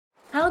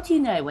do you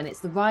know when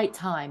it's the right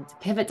time to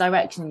pivot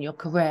direction in your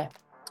career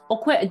or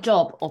quit a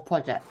job or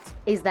project?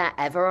 Is there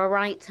ever a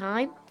right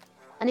time?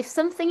 And if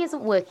something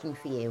isn't working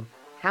for you,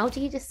 how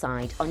do you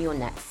decide on your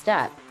next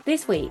step?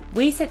 This week,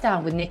 we sit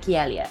down with Nikki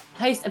Elliott,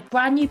 host of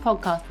brand new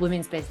podcast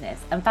Women's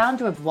Business and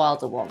founder of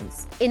Wilder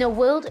Ones. In a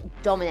world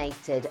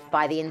dominated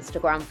by the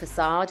Instagram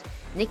facade,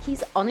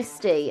 Nikki's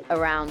honesty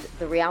around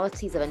the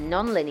realities of a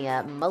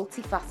non-linear,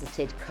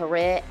 multifaceted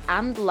career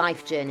and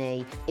life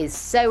journey is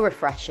so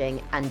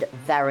refreshing and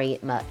very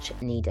much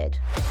needed.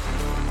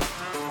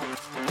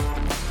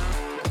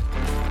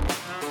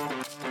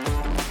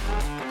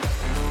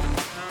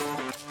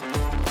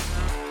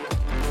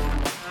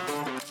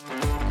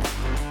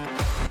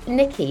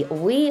 Nikki,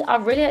 we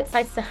are really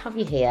excited to have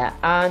you here.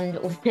 And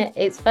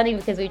it's funny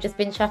because we've just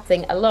been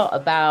chatting a lot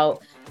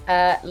about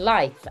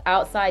life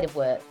outside of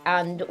work.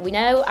 And we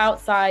know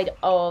outside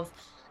of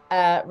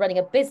running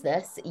a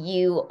business,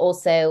 you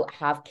also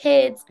have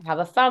kids, have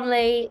a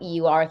family,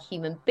 you are a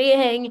human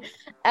being.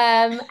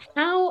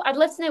 I'd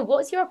love to know,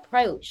 what's your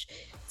approach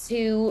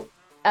to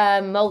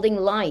molding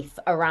life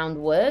around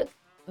work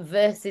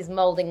versus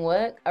molding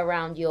work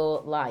around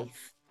your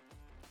life?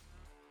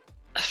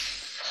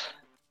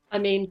 I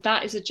mean,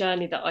 that is a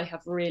journey that I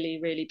have really,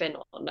 really been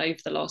on over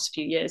the last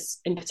few years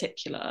in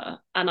particular.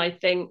 And I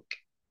think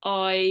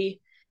I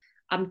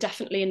am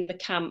definitely in the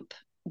camp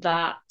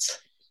that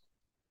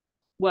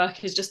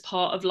work is just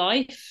part of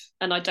life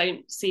and I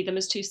don't see them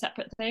as two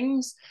separate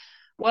things.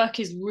 Work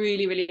is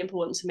really, really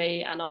important to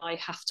me and I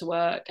have to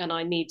work and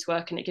I need to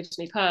work and it gives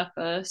me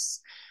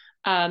purpose.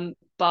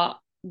 But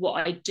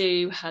what I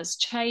do has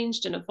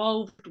changed and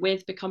evolved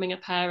with becoming a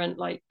parent,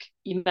 like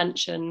you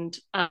mentioned.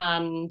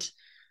 And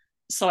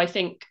so I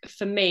think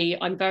for me,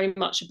 I'm very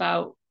much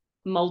about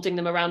molding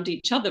them around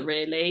each other,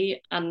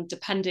 really, and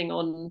depending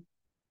on,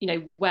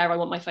 where I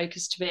want my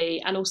focus to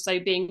be, and also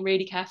being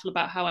really careful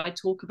about how I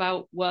talk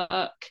about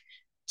work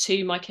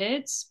to my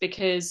kids,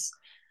 because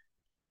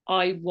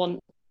I want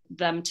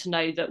them to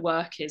know that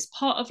work is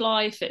part of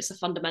life. It's a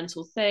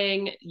fundamental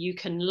thing. You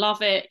can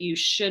love it. You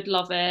should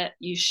love it.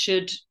 You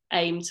should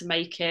aim to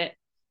make it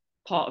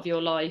part of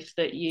your life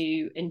that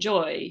you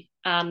enjoy.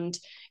 And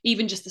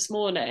even just this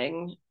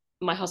morning,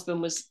 my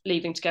husband was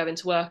leaving to go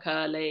into work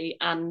early,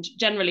 and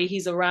generally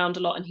he's around a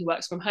lot and he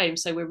works from home,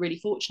 so we're really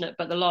fortunate.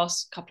 But the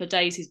last couple of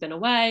days he's been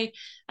away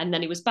and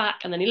then he was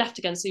back and then he left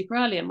again super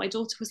early, and my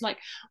daughter was like,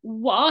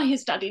 why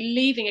is daddy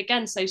leaving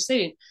again so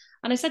soon?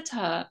 And I said to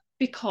her,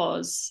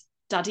 because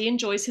daddy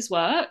enjoys his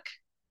work,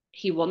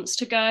 he wants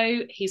to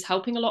go, he's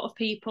helping a lot of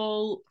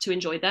people to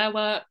enjoy their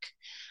work,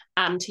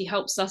 and he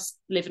helps us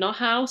live in our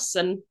house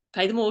and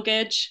pay the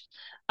mortgage.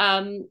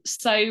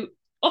 So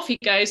off he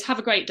goes, have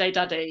a great day,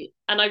 daddy.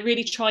 And I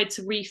really tried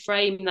to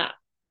reframe that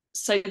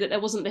so that there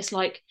wasn't this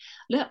like,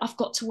 look, I've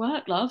got to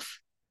work, love.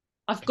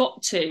 I've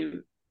got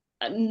to.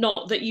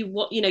 Not that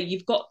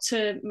you've got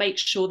to make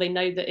sure they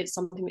know that it's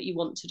something that you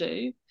want to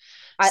do.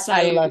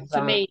 I love that.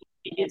 For me,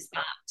 it's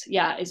that.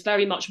 Yeah, it's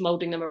very much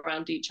molding them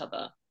around each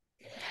other.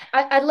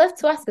 I'd love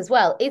to ask as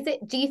well,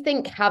 do you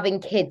think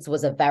having kids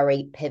was a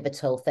very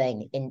pivotal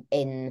thing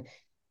in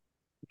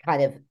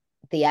kind of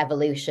the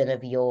evolution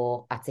of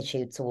your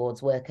attitude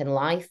towards work and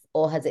life,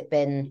 or has it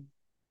been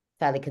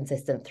fairly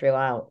consistent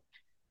throughout?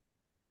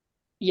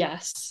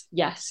 Yes,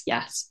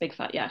 big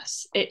fat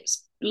yes.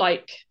 It's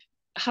like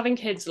having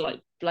kids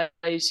like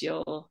blows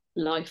your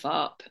life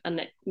up and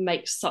it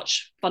makes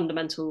such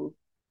fundamental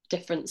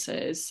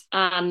differences.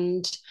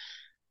 And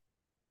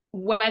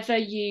whether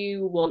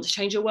you want to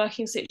change your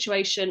working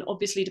situation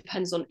obviously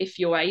depends on if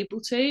you're able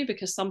to,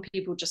 because some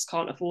people just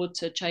can't afford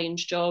to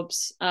change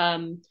jobs.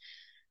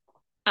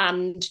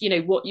 And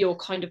what you're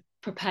kind of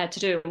prepared to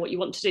do and what you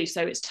want to do.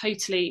 So it's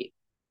totally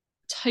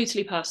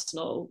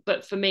personal.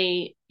 But for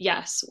me,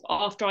 yes,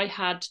 after I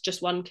had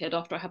just one kid,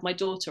 after I had my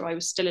daughter, I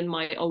was still in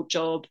my old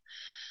job.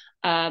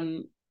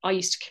 I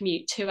used to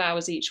commute 2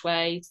 hours each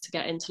way to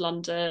get into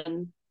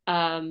London,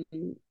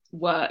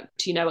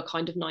 worked, a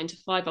kind of 9 to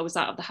 5. I was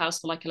out of the house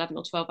for like 11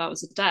 or 12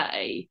 hours a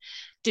day,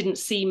 didn't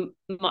see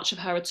much of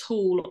her at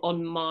all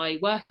on my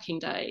working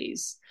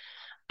days.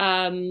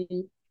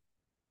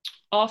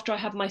 After I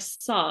had my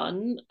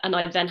son and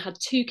I then had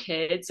 2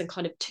 kids and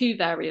kind of 2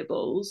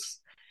 variables,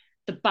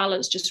 the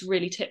balance just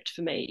really tipped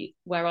for me,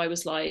 where I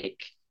was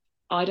like,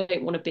 I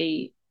don't want to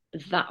be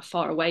that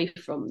far away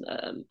from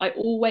them. I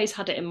always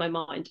had it in my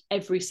mind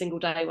every single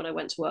day when I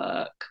went to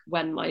work,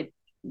 when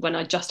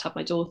I just had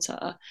my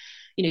daughter,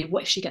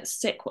 what if she gets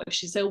sick? What if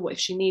she's ill? What if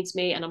she needs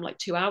me? And I'm like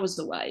 2 hours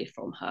away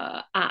from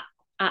her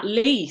at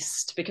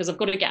least, because I've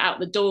got to get out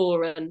the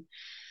door. And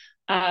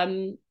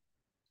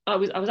I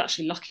was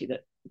actually lucky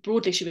that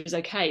broadly she was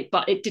okay,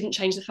 but it didn't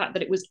change the fact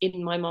that it was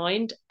in my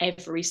mind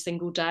every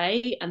single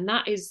day, and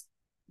that is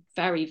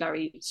very,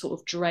 very sort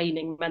of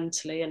draining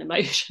mentally and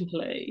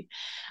emotionally.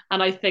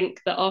 And I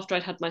think that after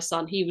I'd had my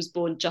son, he was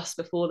born just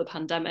before the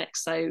pandemic,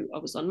 so I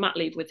was on mat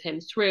leave with him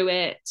through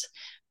it.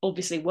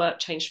 Obviously work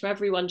changed for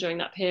everyone during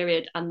that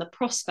period, and the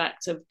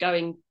prospect of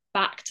going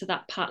back to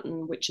that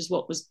pattern, which is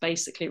what was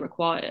basically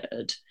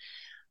required,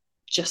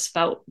 just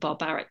felt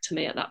barbaric to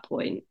me at that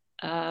point.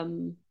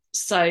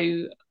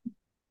 So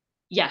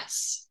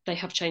yes, they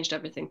have changed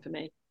everything for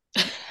me.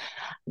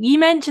 You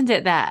mentioned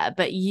it there,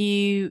 but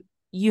you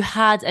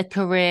had a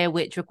career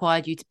which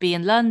required you to be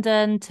in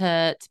London,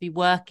 to be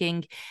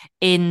working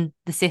in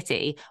the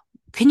city.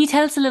 Can you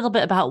tell us a little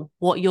bit about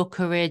what your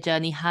career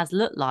journey has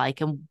looked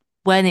like and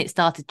when it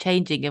started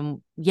changing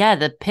and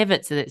the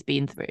pivots that it's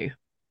been through?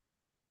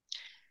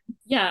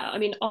 Yeah, I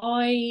mean,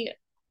 I,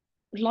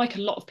 like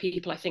a lot of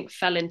people, I think,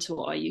 fell into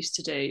what I used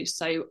to do.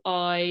 So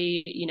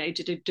I,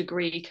 did a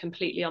degree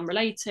completely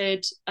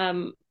unrelated.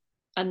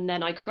 And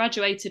then I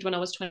graduated when I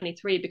was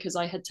 23 because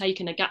I had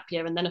taken a gap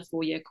year and then a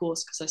 4-year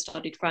course because I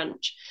studied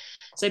French.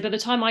 So by the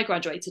time I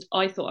graduated,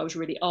 I thought I was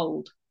really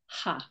old.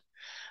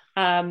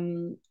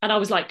 And I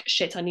was like,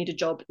 shit, I need a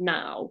job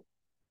now.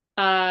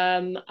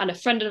 And a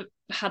friend of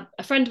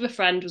a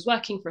friend was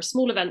working for a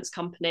small events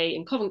company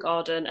in Covent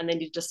Garden, and they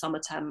needed a summer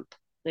temp.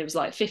 It was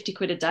like 50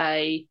 quid a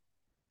day,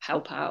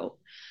 help out.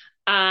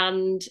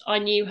 And I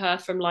knew her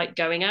from like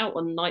going out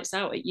on nights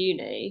out at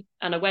uni.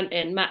 And I went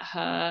in, met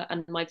her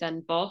and my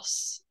then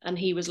boss. And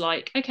he was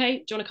like, okay,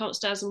 do you want to come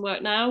upstairs and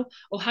work now?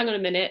 Or hang on a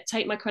minute,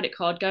 take my credit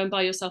card, go and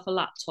buy yourself a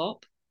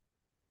laptop.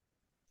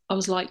 I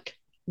was like,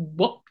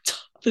 what?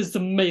 This is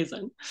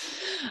amazing.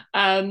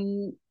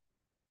 And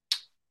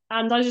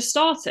I just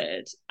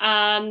started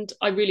and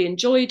I really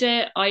enjoyed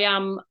it. I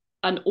am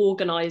an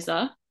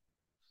organizer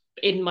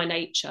in my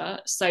nature.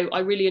 So I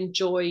really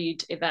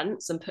enjoyed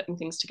events and putting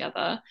things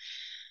together.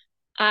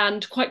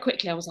 And quite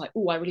quickly, I was like,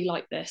 oh, I really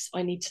like this.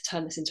 I need to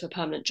turn this into a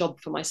permanent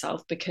job for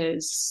myself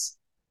because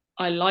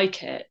I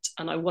like it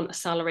and I want a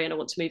salary and I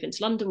want to move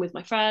into London with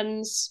my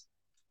friends.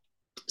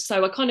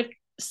 So I kind of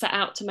set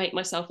out to make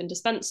myself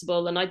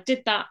indispensable. And I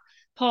did that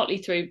partly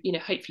through,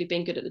 hopefully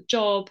being good at the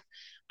job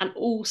and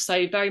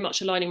also very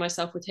much aligning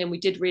myself with him. We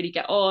did really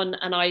get on,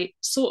 and I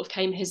sort of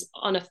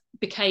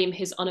became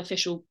his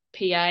unofficial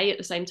PA at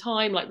the same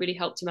time, like really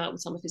helped him out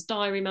with some of his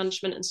diary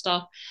management and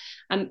stuff,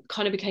 and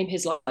kind of became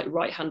his like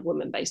right-hand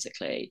woman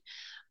basically.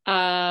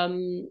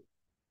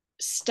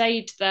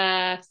 Stayed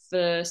there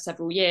for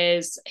several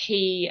years.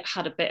 He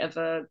had a bit of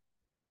a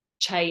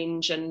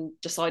change and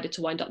decided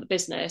to wind up the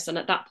business, and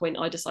at that point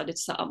I decided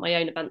to set up my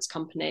own events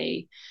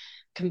company,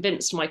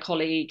 convinced my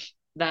colleague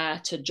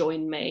there to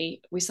join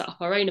me. We set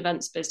up our own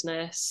events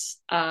business,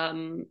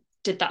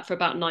 did that for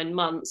about 9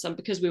 months. And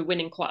because we were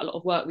winning quite a lot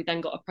of work, we then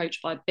got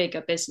approached by a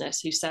bigger business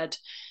who said,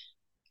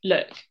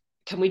 look,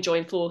 can we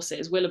join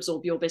forces? We'll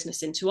absorb your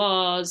business into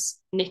ours.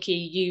 Nikki,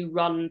 you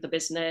run the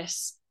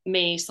business.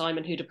 Me,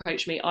 Simon, who'd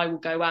approached me, I will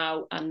go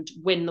out and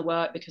win the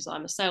work because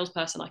I'm a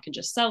salesperson. I can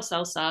just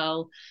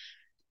sell.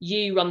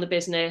 You run the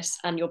business,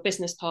 and your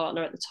business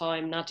partner at the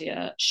time,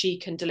 Nadia, she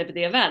can deliver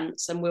the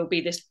events, and we'll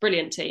be this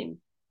brilliant team.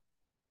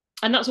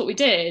 And that's what we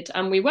did.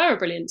 And we were a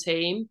brilliant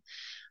team.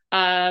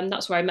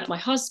 That's where I met my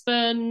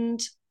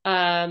husband.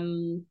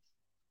 And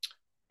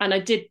I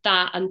did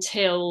that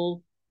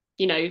until,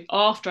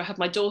 after I had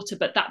my daughter,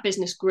 but that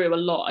business grew a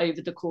lot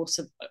over the course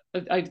of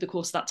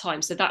that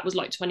time. So that was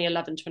like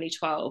 2011,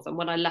 2012. And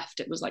when I left,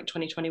 it was like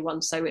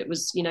 2021. So it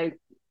was,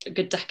 a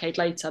good decade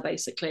later,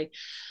 basically.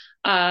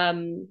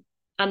 And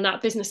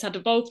that business had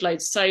evolved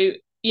loads. So,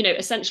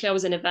 essentially I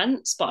was in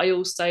events, but I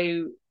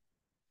also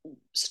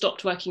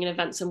stopped working in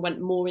events and went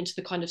more into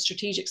the kind of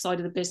strategic side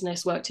of the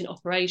business, worked in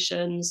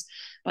operations.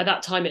 By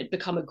that time, it had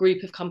become a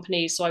group of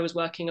companies. So I was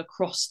working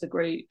across the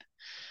group.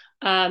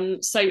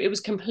 So it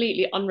was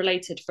completely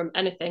unrelated from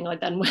anything I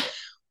then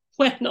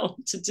went on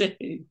to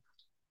do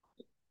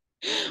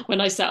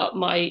when I set up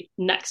my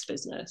next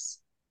business.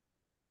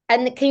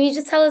 And can you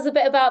just tell us a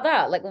bit about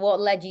that? Like what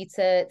led you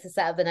to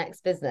set up the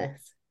next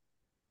business?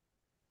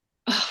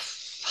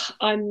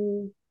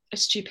 I'm a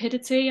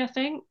stupidity, I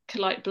think,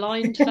 like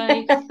blind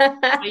faith,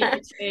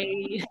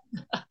 naivety.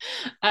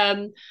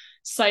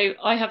 So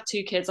I have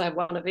 2 kids. I have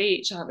one of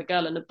each. I have a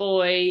girl and a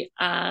boy.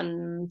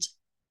 And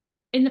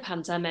in the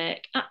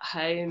pandemic, at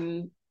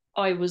home,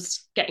 I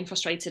was getting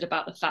frustrated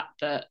about the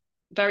fact that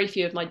very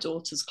few of my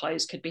daughter's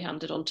clothes could be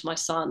handed on to my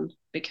son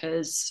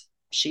because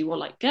she wore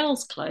like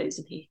girls' clothes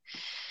and he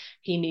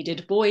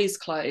needed boys'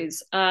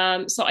 clothes.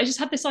 So I just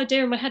had this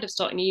idea in my head of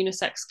starting a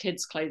unisex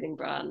kids clothing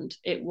brand.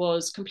 It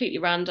was completely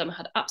random. I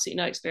had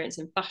absolutely no experience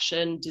in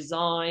fashion,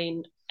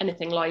 design,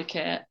 anything like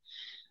it.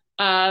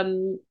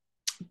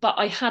 But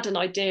I had an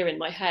idea in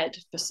my head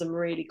for some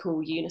really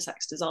cool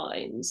unisex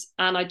designs.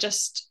 And I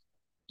just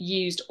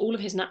used all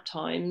of his nap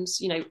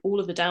times, all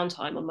of the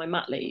downtime on my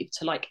mat leave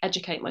to like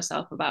educate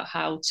myself about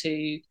how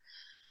to,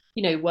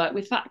 work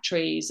with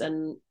factories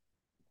and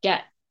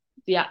get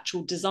the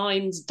actual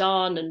designs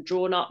done and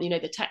drawn up,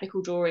 the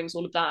technical drawings,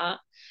 all of that.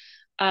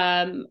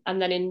 And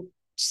then in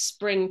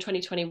spring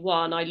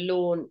 2021, I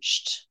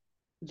launched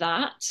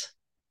that,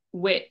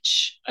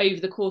 which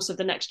over the course of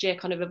the next year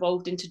kind of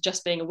evolved into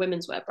just being a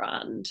women's wear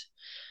brand.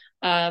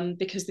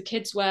 Because the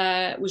kids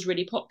wear was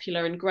really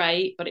popular and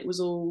great, but it was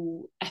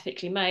all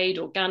ethically made,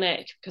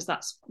 organic, because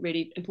that's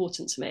really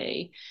important to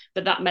me.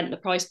 But that meant the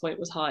price point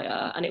was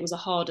higher and it was a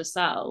harder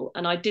sell.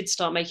 And I did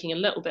start making a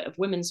little bit of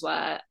women's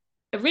wear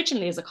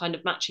originally as a kind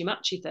of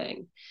matchy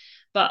thing.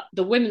 But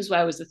the women's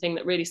wear was the thing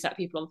that really set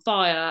people on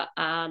fire.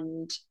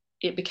 And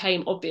it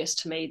became obvious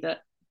to me that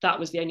that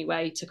was the only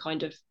way to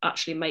kind of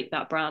actually make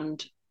that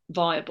brand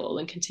viable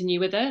and continue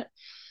with it.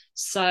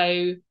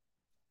 So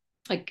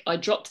I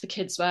dropped the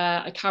kids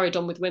wear, I carried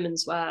on with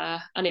women's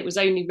wear, and it was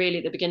only really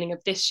at the beginning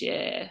of this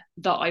year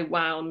that I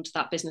wound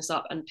that business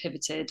up and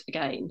pivoted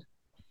again.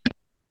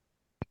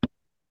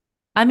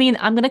 I mean,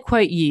 I'm going to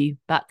quote you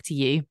back to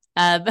you,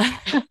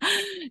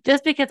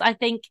 just because I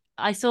think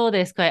I saw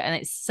this quote and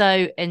it's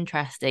so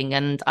interesting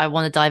and I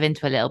want to dive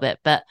into a little bit.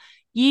 But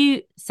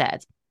you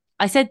said,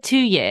 I said 2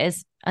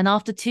 years, and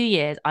after 2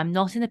 years, I'm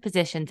not in a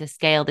position to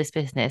scale this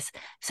business.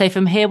 So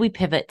from here, we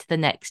pivot to the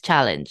next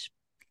challenge.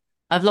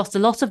 I've lost a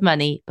lot of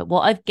money, but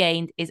what I've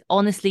gained is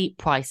honestly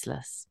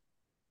priceless.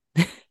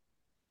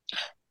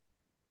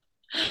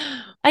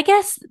 I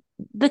guess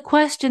the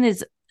question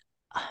is,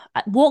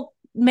 what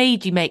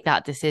made you make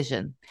that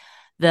decision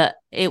that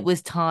it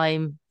was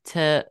time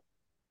to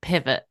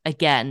pivot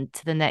again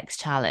to the next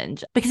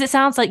challenge? Because it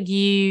sounds like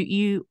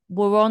you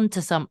were on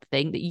to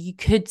something that you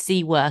could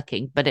see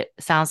working, but it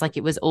sounds like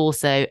it was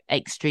also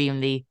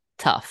extremely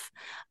tough.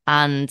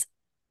 And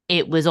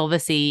it was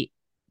obviously,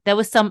 there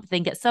was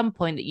something at some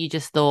point that you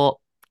just thought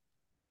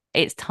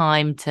it's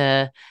time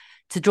to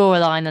draw a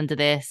line under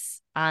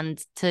this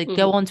and to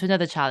go on to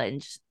another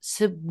challenge.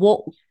 So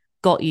what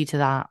got you to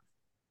that?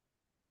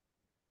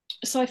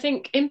 So I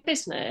think in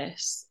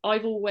business,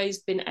 I've always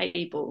been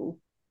able,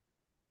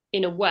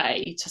 in a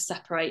way, to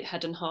separate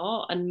head and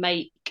heart and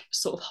make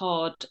sort of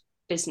hard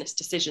business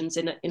decisions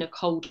in a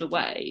colder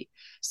way.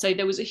 So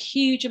there was a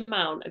huge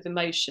amount of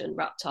emotion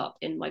wrapped up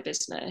in my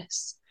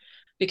business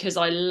because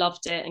I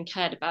loved it and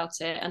cared about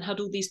it and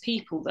had all these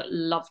people that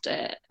loved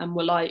it and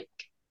were like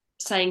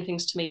saying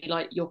things to me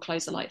like, your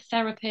clothes are like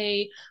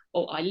therapy,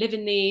 or I live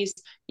in these,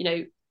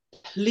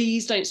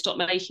 please don't stop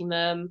making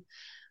them.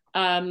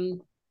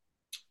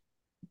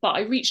 But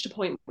I reached a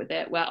point with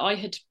it where I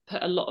had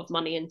put a lot of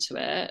money into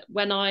it.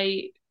 When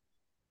I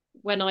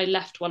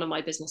left one of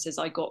my businesses,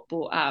 I got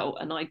bought out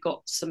and I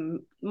got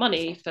some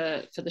money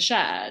for the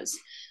shares,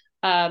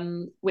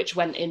 which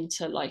went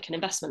into like an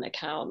investment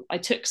account. I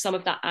took some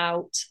of that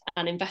out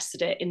and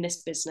invested it in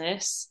this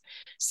business.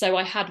 So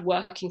I had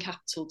working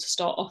capital to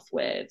start off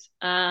with.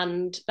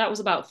 And that was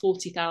about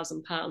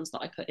 £40,000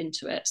 that I put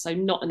into it. So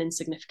not an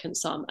insignificant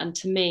sum. And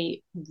to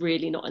me,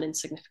 really not an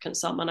insignificant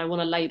sum. And I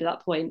want to labour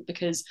that point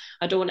because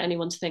I don't want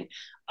anyone to think,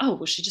 oh,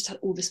 well, she just had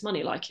all this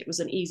money, like it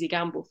was an easy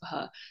gamble for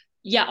her.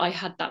 Yeah, I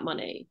had that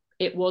money.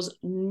 It was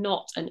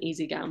not an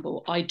easy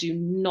gamble. I do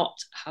not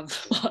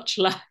have much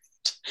left.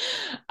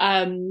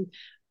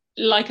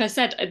 Like I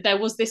said, there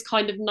was this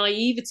kind of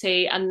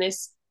naivety and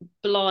this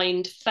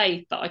blind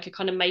faith that I could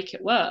kind of make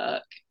it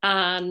work.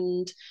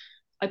 And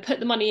I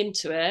put the money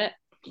into it.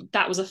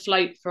 That was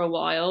afloat for a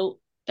while.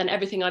 Then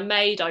everything I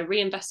made, I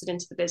reinvested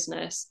into the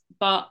business.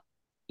 But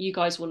you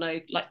guys will know,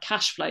 like,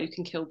 cash flow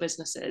can kill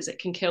businesses. It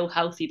can kill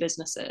healthy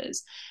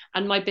businesses.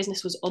 And my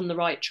business was on the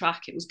right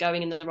track. It was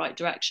going in the right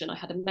direction. I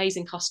had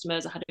amazing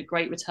customers. I had a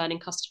great returning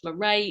customer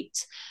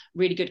rate,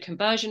 really good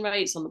conversion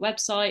rates on the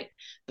website,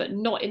 but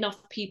not enough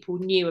people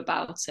knew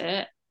about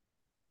it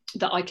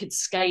that I could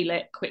scale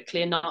it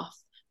quickly enough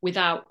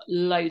without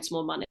loads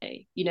more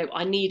money.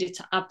 I needed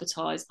to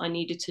advertise, I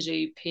needed to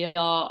do PR,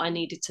 I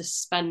needed to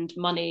spend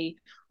money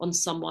on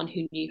someone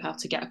who knew how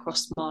to get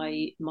across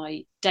my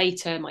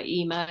data, my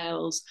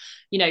emails.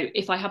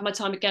 If I had my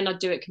time again, I'd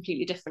do it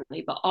completely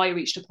differently. But I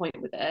reached a point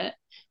with it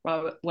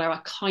where I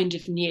kind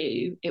of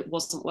knew it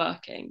wasn't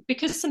working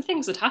because some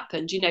things had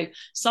happened.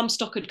 Some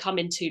stock had come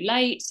in too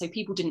late, so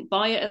people didn't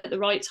buy it at the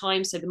right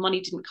time, so the money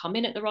didn't come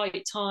in at the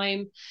right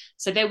time.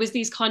 So there was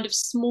these kind of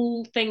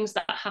small things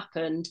that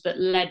happened that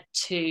led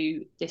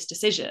to this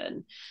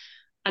decision.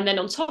 And then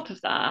on top of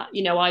that,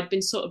 I'd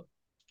been sort of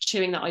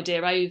chewing that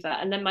idea over.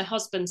 And then my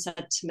husband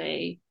said to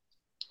me,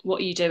 what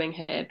are you doing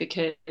here?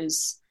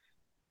 Because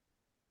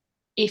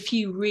if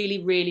you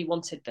really, really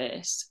wanted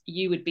this,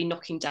 you would be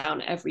knocking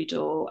down every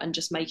door and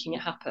just making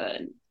it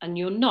happen. And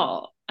you're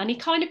not. And he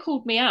kind of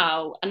called me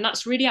out. And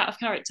that's really out of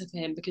character for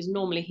him because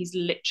normally he's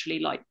literally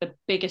like the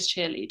biggest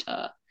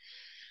cheerleader.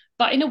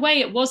 But in a way,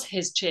 it was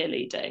his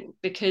cheerleading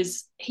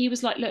because he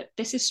was like, look,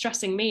 this is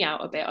stressing me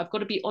out a bit. I've got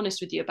to be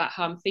honest with you about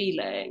how I'm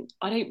feeling.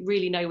 I don't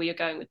really know where you're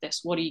going with this.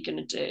 What are you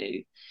going to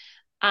do?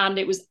 And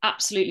it was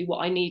absolutely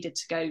what I needed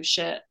to go,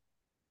 shit,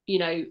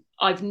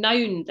 I've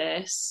known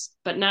this,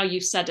 but now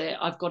you've said it,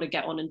 I've got to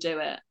get on and do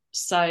it.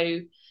 So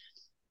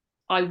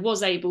I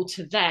was able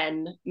to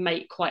then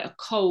make quite a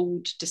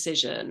cold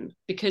decision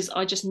because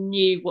I just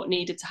knew what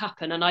needed to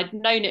happen. And I'd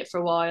known it for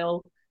a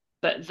while,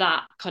 but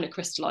that kind of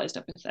crystallized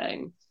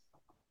everything.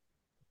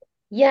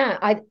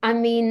 Yeah, I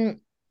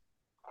mean,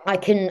 I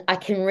can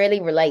really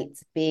relate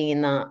to being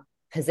in that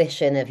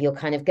position of you're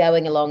kind of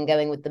going along,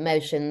 going with the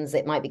motions.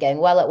 It might be going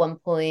well at one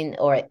point,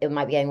 or it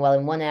might be going well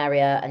in one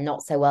area and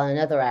not so well in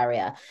another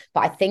area.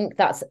 But I think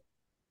that's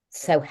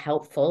so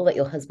helpful that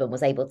your husband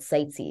was able to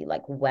say to you,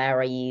 like, where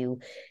are you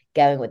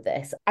going with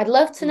this? I'd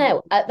love to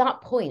know at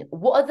that point,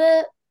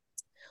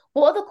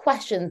 What are the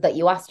questions that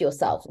you ask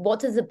yourself? What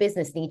does a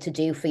business need to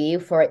do for you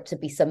for it to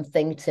be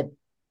something to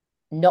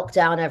knock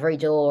down every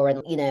door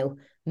and,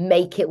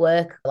 make it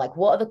work? Like,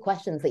 what are the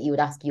questions that you would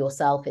ask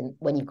yourself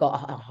when you've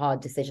got a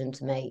hard decision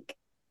to make?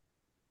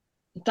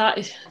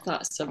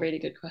 That's a really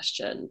good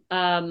question.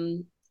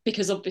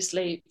 Because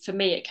obviously for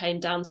me it came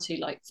down to,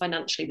 like,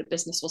 financially the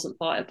business wasn't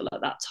viable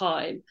at that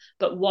time,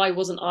 but why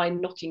wasn't I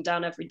knocking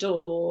down every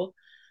door?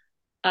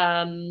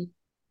 I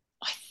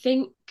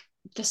think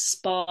the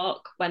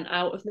spark went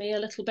out of me a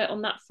little bit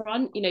on that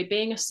front.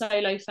 Being a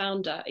solo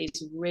founder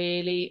is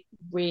really,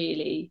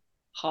 really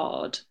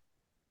hard.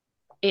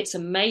 It's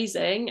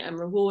amazing and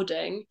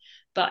rewarding,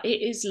 but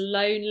it is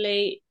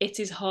lonely, it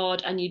is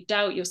hard, and you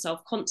doubt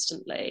yourself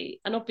constantly.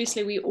 And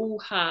obviously we all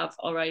have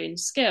our own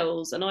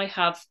skills, and I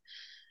have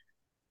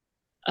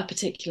a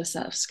particular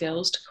set of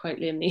skills, to quote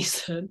Liam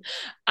Neeson,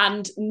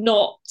 and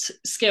not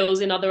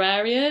skills in other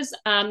areas.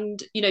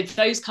 And,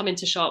 those come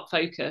into sharp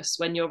focus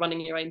when you're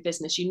running your own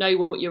business. You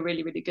know what you're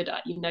really, really good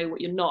at, you know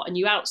what you're not, and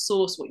you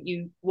outsource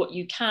what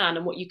you can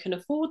and what you can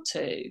afford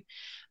to.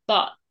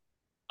 But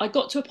I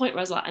got to a point where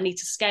I was like, I need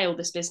to scale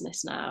this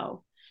business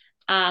now.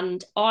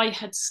 And I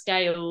had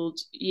scaled,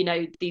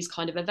 these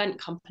kind of event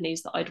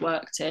companies that I'd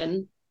worked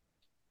in.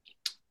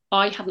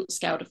 I hadn't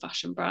scaled a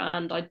fashion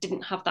brand. I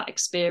didn't have that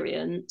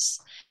experience.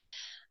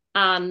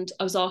 And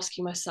I was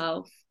asking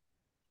myself,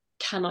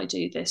 can I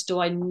do this? Do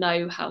I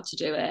know how to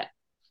do it?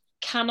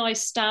 Can I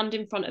stand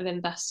in front of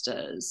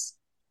investors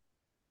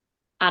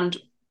and,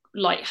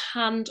 like,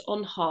 hand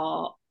on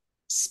heart,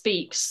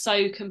 speak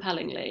so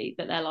compellingly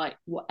that they're like,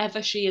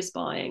 whatever she is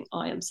buying,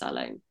 I am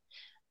selling?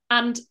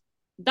 And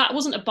that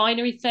wasn't a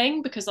binary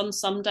thing, because on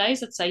some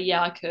days I'd say,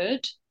 yeah, I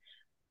could.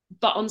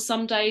 But on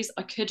some days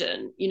I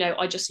couldn't.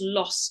 I just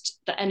lost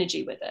the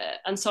energy with it.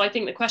 And so I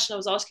think the question I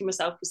was asking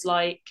myself was,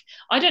 like,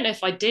 I don't know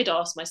if I did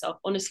ask myself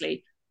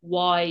honestly,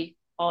 why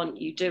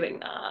aren't you doing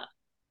that?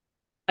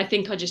 I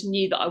think I just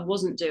knew that I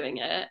wasn't doing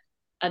it,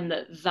 and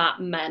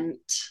that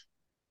meant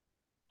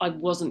I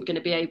wasn't going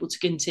to be able to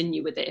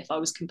continue with it if I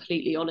was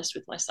completely honest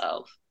with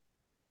myself.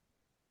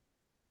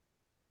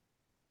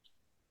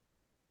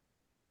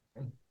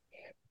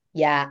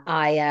 Yeah,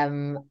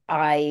 I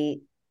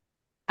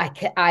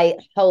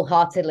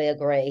wholeheartedly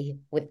agree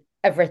with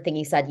everything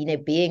you said.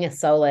 Being a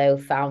solo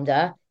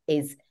founder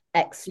is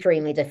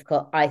extremely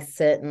difficult. I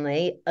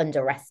certainly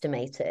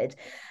underestimated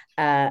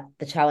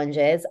the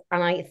challenges,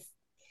 and I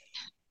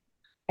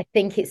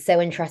think it's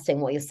so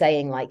interesting what you're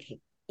saying. Like,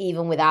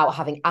 even without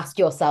having asked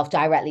yourself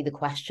directly the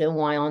question,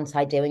 why aren't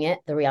I doing it?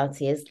 The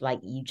reality is, like,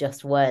 you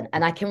just weren't.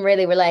 And I can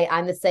really relate.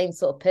 I'm the same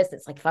sort of person.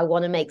 It's like, if I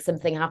want to make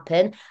something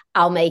happen,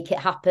 I'll make it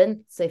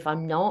happen. So if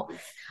I'm not,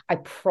 I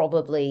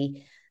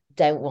probably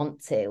don't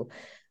want to.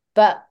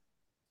 But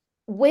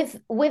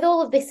with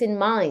all of this in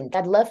mind,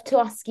 I'd love to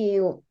ask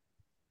you,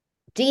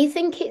 do you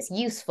think it's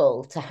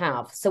useful to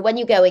have, so when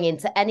you're going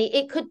into any,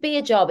 it could be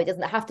a job, it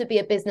doesn't have to be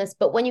a business,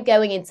 but when you're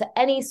going into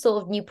any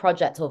sort of new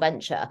project or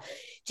venture,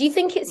 do you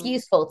think it's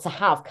useful to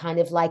have kind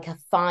of like a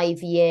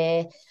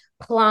 5-year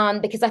plan?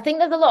 Because I think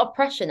there's a lot of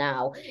pressure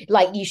now.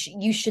 Like,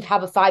 you should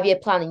have a 5-year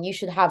plan, and you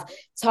should have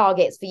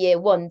targets for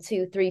year 1,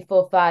 2, 3,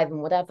 4, 5,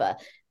 and whatever.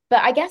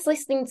 But I guess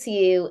listening to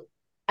you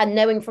and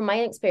knowing from my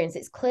experience,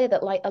 it's clear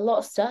that, like, a lot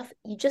of stuff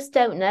you just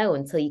don't know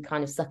until you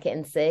kind of suck it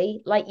and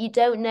see. Like, you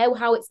don't know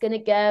how it's going to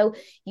go.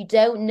 You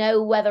don't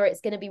know whether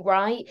it's going to be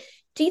right.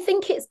 Do you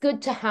think it's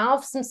good to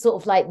have some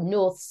sort of like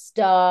North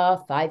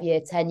Star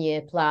 5-year,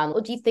 10-year plan?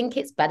 Or do you think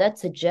it's better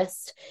to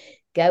just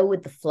go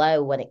with the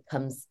flow when it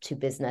comes to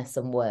business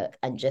and work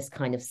and just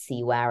kind of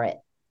see where it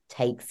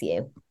takes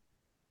you?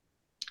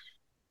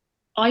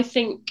 I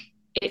think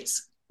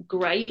it's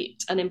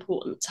great and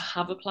important to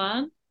have a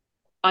plan.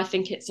 I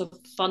think it's of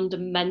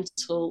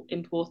fundamental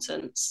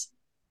importance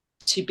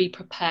to be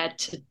prepared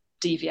to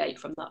deviate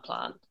from that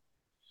plan.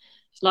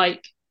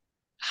 Like,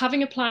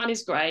 having a plan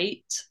is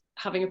great.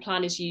 Having a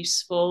plan is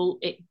useful.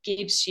 It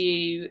gives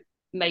you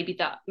maybe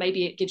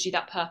it gives you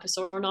that purpose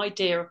or an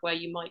idea of where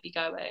you might be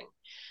going.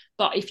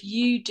 But if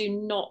you do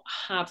not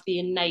have the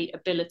innate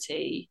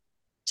ability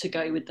to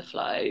go with the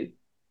flow,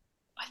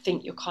 I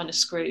think you're kind of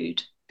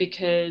screwed,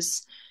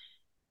 because,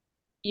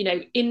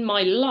 in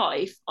my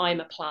life, I'm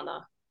a planner.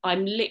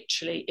 I'm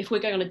literally, if we're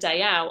going on a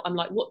day out, I'm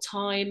like, what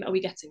time are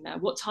we getting there?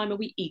 What time are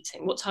we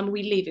eating? What time are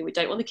we leaving? We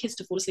don't want the kids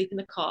to fall asleep in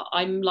the car.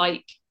 I'm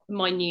like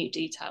minute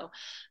detail.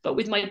 But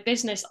with my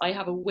business, I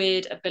have a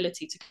weird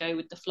ability to go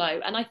with the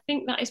flow. And I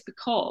think that is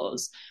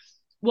because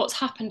what's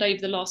happened over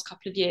the last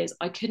couple of years,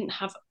 I couldn't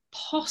have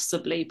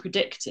possibly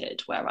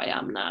predicted where I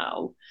am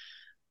now.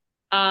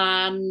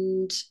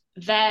 And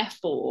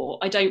therefore,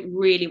 I don't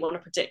really want to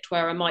predict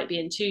where I might be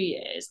in 2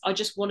 years. I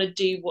just want to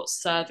do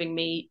what's serving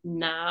me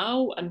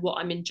now and what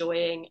I'm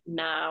enjoying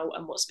now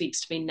and what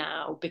speaks to me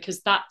now,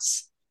 because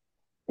that's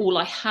all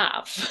I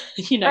have.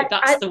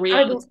 That's the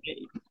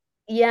reality.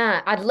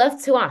 Yeah, I'd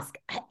love to ask,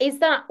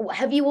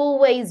 have you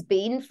always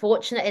been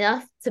fortunate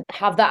enough to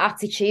have that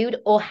attitude,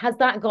 or has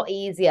that got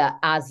easier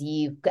as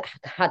you've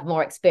had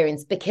more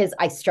experience? Because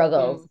I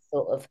struggle to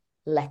sort of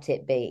let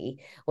it be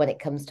when it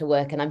comes to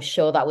work. And I'm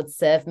sure that would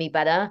serve me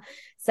better.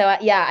 So,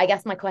 yeah, I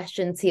guess my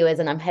question to you is,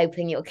 and I'm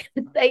hoping you're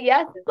going to say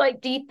yes, is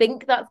like, do you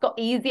think that's got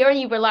easier and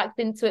you relaxed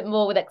into it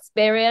more with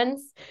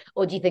experience?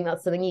 Or do you think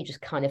that's something you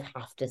just kind of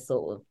have to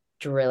sort of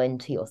drill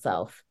into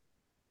yourself?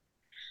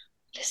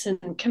 Listen,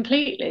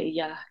 completely,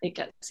 yeah, it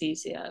gets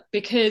easier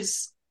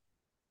because,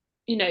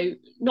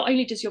 not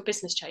only does your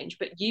business change,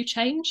 but you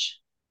change.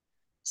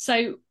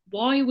 So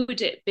why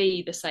would it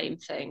be the same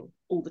thing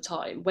all the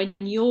time when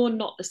you're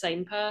not the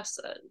same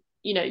person?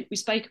 We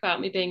spoke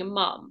about me being a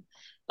mum.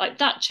 Like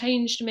that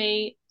changed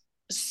me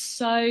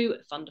so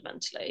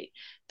fundamentally.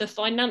 The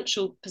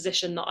financial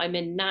position that I'm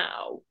in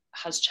now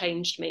has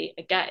changed me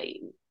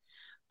again.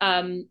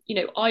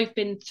 I've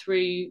been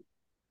through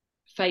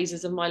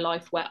phases of my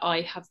life where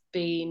I have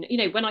been,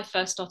 when I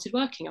first started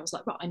working, I was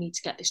like, right, I need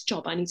to get this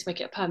job. I need to make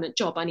it a permanent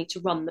job. I need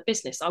to run the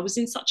business. I was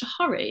in such a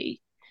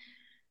hurry.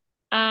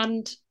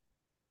 And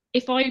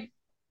if I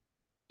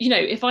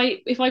if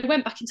I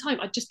went back in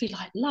time, I'd just be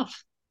like, love,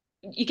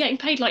 you're getting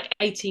paid like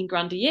 18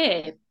 grand a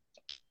year.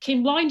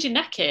 Can wind your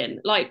neck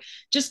in, like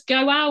just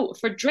go out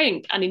for a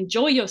drink and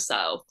enjoy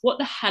yourself. What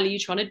the hell are you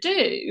trying to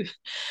do?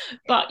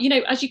 But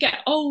as you get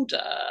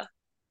older,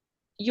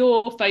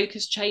 your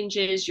focus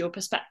changes, your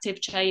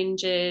perspective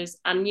changes,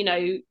 and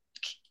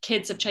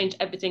kids have changed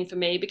everything for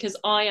me because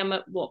I am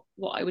what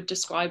I would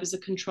describe as a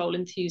control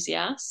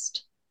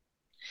enthusiast.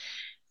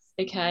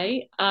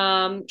 Okay,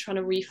 trying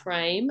to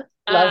reframe.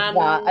 Love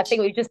that. I And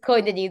think we've just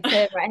coined a new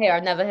term right here.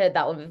 I've never heard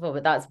that one before,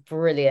 but that's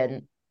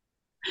brilliant.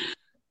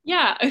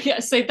 yeah, okay,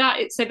 so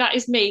that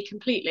is me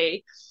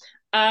completely.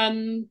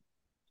 um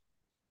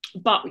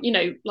but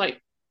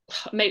like,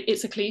 maybe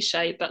it's a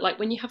cliche, but like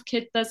when you have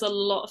kids, there's a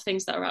lot of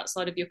things that are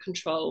outside of your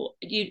control.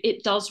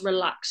 It does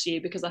relax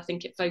you because I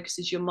think it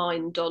focuses your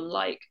mind on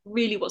like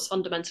really what's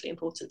fundamentally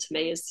important to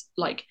me is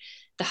like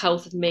the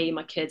health of me,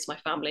 my kids, my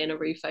family, and a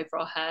roof over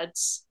our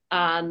heads.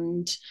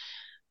 And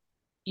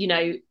you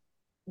know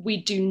we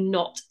do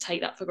not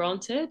take that for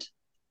granted.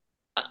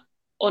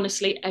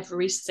 Honestly,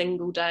 every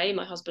single day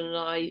my husband and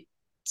I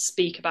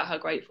speak about how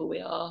grateful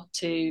we are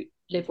to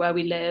live where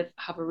we live,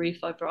 have a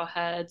roof over our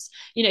heads.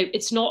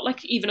 It's not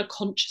like even a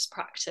conscious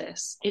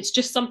practice. It's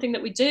just something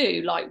that we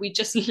do. Like we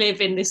just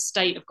live in this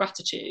state of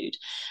gratitude.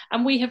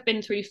 And we have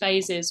been through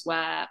phases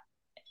where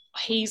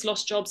he's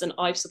lost jobs and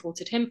I've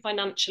supported him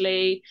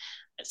financially.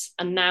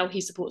 And now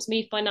he supports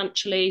me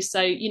financially.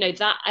 So,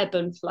 that ebb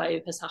and flow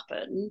has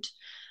happened.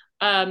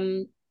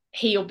 Um,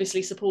 he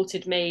obviously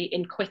supported me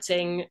in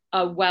quitting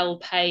a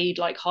well-paid,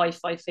 like high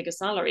five-figure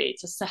salary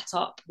to set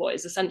up what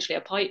is essentially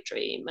a pipe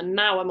dream. And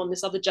now I'm on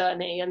this other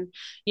journey. And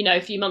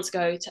a few months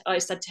ago, I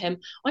said to him,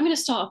 "I'm going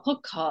to start a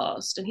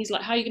podcast." And he's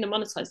like, "How are you going to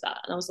monetize that?"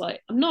 And I was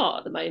like, "I'm not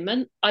at the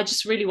moment. I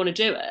just really want to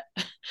do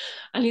it."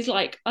 And he's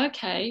like,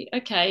 "Okay,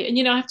 okay."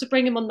 And I have to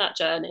bring him on that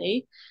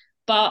journey,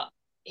 but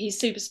he's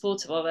super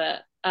supportive of it.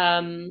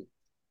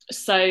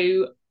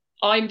 So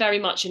I'm very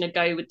much in a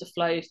go with the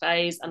flow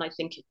phase, and I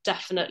think it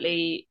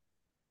definitely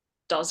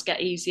does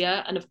get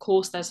easier. And of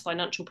course, there's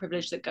financial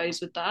privilege that goes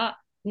with that.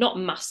 Not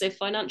massive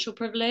financial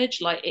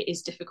privilege, like it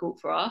is difficult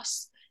for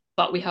us,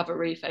 but we have a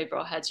roof over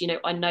our heads.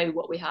 I know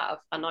what we have,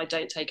 and I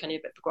don't take any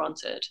of it for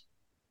granted.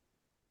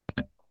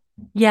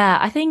 Yeah,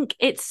 I think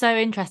it's so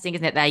interesting,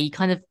 isn't it? There, you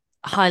kind of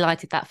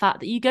highlighted that fact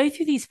that you go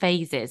through these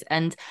phases,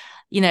 and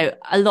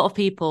a lot of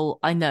people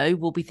I know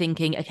will be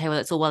thinking, okay, well,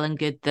 it's all well and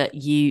good that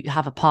you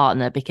have a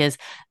partner, because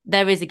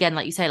there is, again,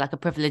 like you say, like a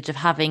privilege of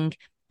having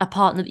a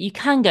partner that you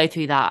can go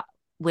through that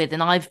with.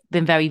 And I've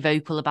been very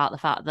vocal about the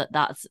fact that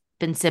that's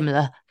been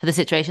similar for the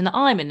situation that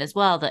I'm in as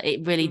well, that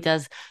it really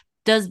does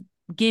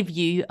give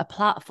you a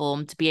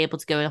platform to be able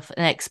to go off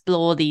and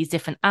explore these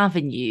different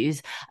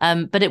avenues.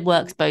 But it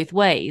works both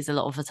ways a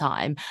lot of the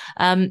time.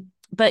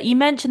 But you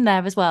mentioned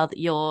there as well that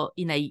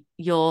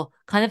you're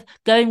kind of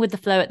going with the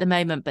flow at the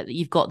moment, but that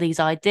you've got these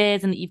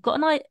ideas and that you've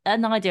got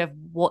an idea of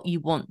what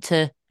you want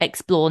to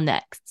explore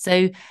next.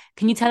 So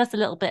can you tell us a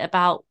little bit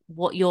about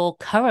what your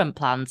current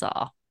plans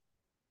are?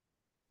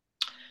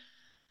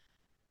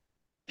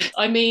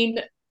 I mean,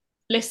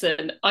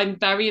 listen, I'm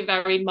very,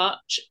 very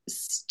much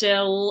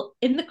still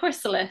in the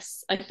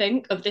chrysalis, I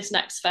think, of this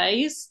next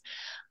phase.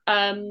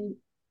 Um,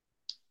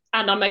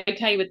 and I'm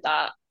okay with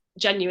that.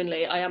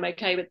 Genuinely, I am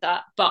okay with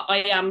that. But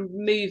I am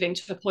moving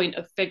to a point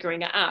of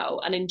figuring it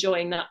out and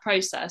enjoying that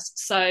process.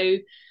 So,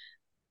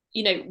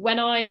 when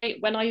I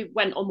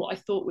went on what I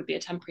thought would be a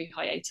temporary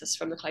hiatus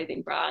from the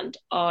clothing brand,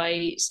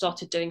 I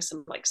started doing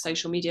some like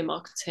social media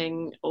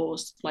marketing or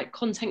like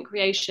content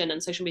creation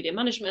and social media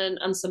management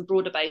and some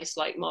broader based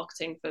like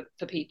marketing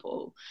for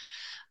people.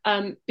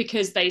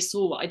 Because they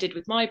saw what I did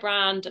with my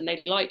brand and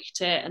they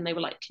liked it and they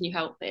were like, "Can you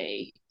help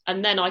me?"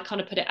 And then I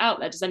kind of put it out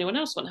there. Does anyone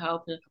else want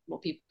help? And a couple more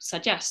people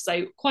said yes.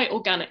 So quite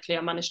organically,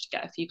 I managed to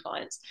get a few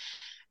clients.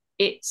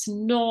 It's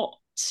not,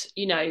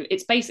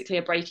 it's basically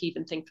a break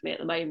even thing for me at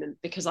the moment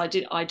because I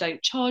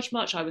don't charge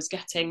much. I was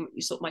getting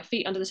sort of my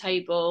feet under the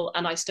table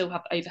and I still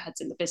have overheads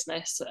in the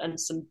business and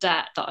some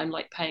debt that I'm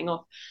like paying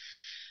off.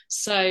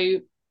 So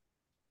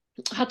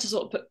I had to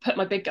sort of put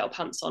my big girl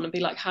pants on and be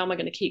like, how am I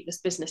going to keep this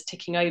business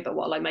ticking over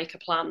while I make a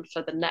plan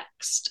for the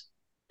next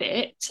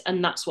bit?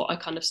 And that's what I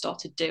kind of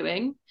started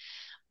doing.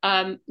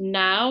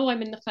 Now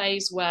I'm in the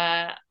phase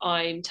where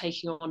I'm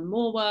taking on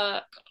more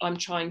work. I'm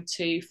trying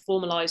to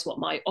formalize what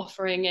my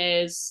offering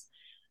is,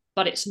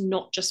 but it's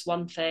not just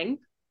one thing.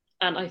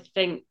 And I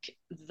think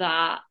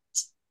that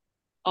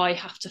I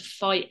have to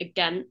fight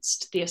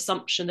against the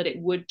assumption that it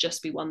would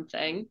just be one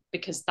thing,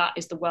 because that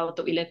is the world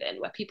that we live in,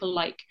 where people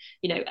like,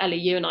 Ellie,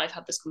 you and I have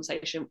had this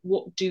conversation.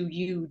 What do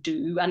you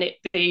do? And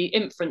the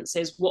inference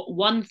is, what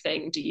one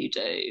thing do you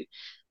do?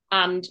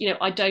 And,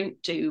 I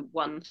don't do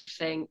one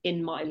thing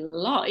in my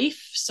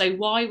life. So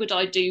why would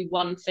I do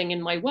one thing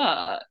in my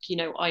work?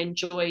 I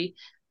enjoy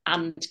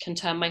and can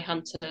turn my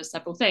hand to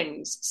several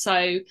things.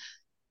 So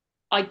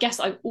I guess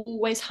I've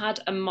always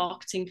had a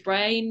marketing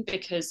brain,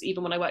 because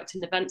even when I worked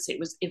in events, it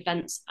was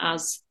events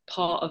as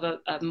part of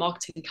a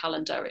marketing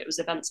calendar. It was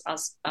events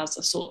as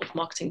a sort of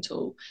marketing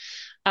tool.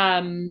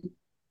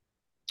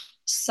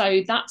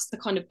 So that's the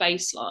kind of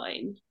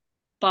baseline.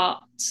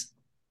 But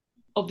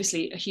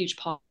obviously a huge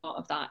part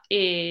of that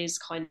is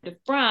kind of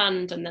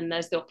brand, and then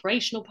there's the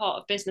operational part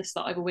of business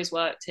that I've always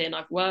worked in.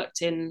 I've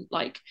worked in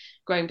like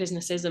growing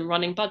businesses and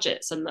running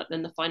budgets, and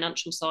then the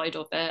financial side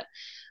of it.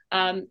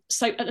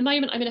 So at the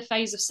moment, I'm in a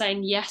phase of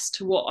saying yes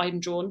to what I'm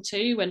drawn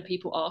to when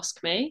people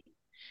ask me,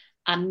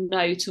 and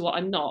no to what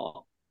I'm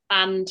not.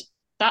 And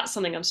that's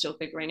something I'm still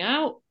figuring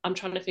out. I'm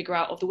trying to figure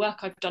out, of the work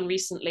I've done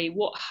recently,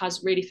 what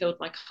has really filled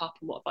my cup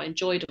and what have I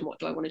enjoyed and what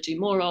do I want to do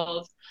more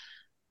of,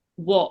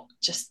 what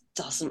just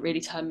doesn't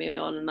really turn me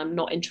on and I'm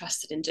not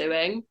interested in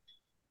doing,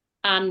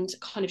 and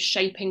kind of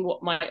shaping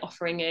what my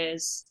offering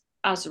is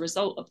as a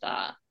result of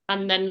that.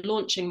 And then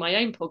launching my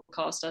own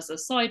podcast as a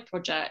side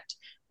project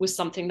was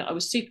something that I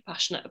was super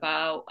passionate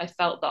about. I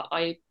felt that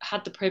I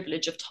had the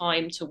privilege of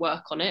time to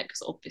work on it,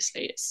 because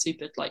obviously it's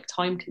super like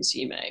time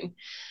consuming.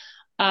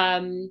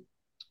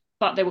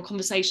 But there were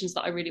conversations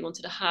that I really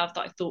wanted to have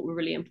that I thought were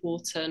really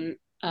important,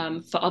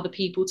 for other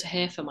people to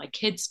hear, for my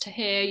kids to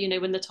hear,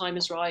 when the time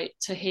is right,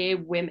 to hear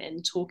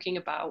women talking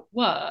about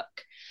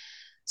work.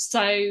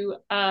 So,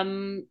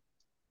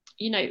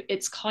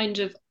 it's kind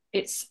of,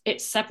 it's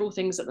several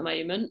things at the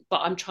moment, but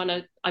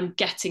I'm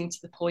getting to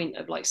the point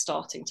of like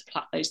starting to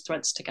plait those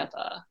threads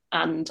together.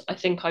 And I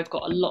think I've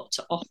got a lot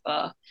to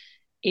offer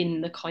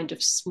in the kind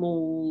of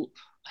small,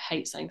 I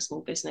hate saying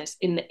small business,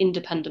 in the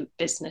independent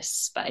business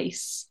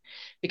space,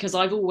 because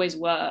I've always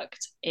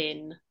worked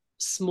in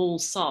small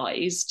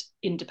sized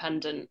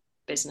independent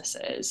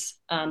businesses,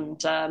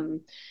 and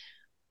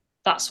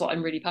that's what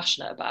I'm really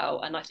passionate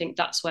about. And I think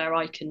that's where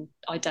I can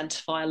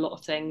identify a lot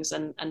of things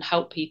and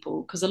help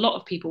people, because a lot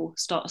of people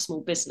start a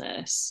small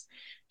business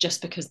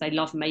just because they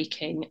love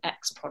making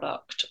X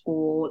product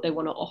or they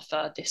want to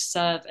offer this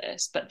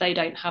service, but they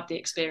don't have the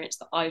experience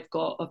that I've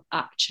got of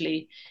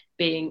actually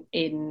being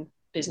in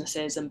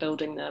businesses and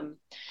building them.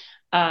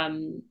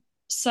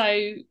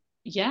 So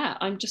yeah,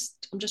 I'm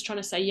just trying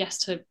to say yes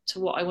to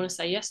what I want to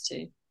say yes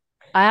to.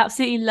 I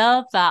absolutely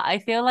love that. I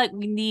feel like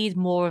we need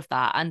more of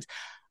that. And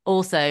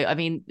also, I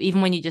mean,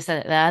 even when you just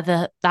said it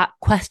there, that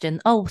question,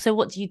 oh, so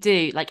what do you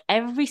do? Like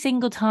every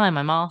single time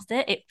I'm asked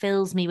it, it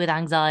fills me with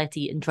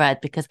anxiety and dread,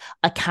 because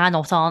I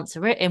cannot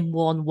answer it in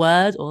one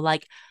word or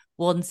like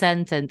one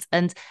sentence.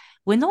 And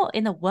we're not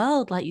in a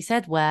world, like you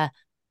said, where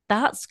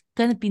that's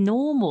going to be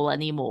normal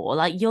anymore.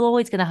 Like you're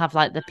always going to have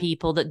like the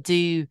people that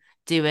do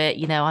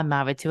it. I'm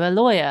married to a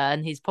lawyer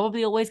and he's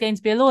probably always going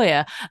to be a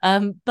lawyer.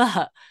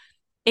 But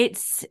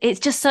it's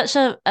just such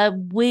a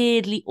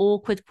weirdly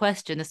awkward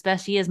question,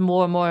 especially as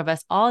more and more of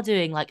us are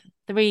doing like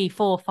 3,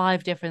 4,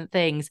 5 different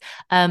things.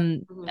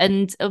 And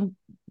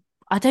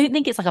I don't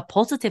think it's like a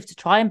positive to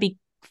try and be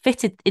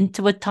fitted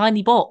into a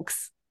tiny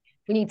box.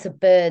 We need to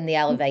burn the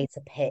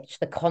elevator pitch,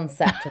 the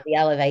concept of the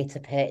elevator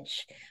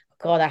pitch.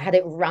 God, I had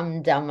it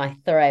rammed down my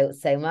throat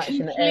so much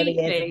in the early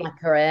years of my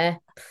career.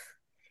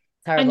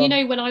 Terrible.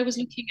 And when I was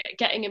looking at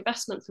getting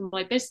investment for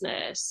my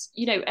business,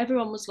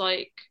 everyone was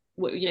like,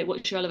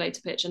 what's your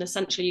elevator pitch? And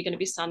essentially you're going to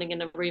be standing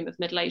in a room of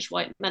middle-aged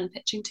white men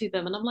pitching to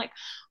them. And I'm like,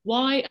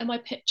 why am I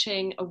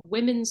pitching a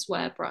women's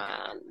wear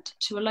brand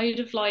to a load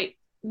of like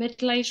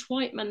middle-aged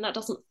white men? That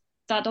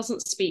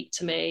doesn't speak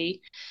to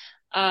me.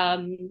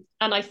 And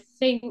I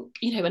think,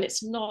 and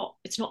it's not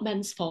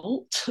men's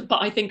fault,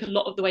 but I think a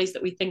lot of the ways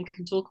that we think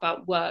and talk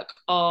about work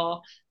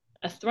are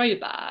a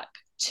throwback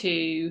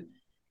to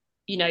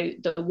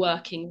the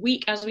working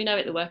week as we know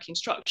it, the working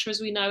structure as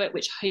we know it,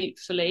 which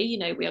hopefully,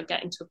 we are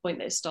getting to a point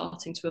that is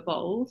starting to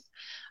evolve.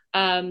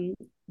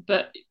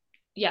 But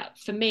yeah,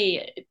 for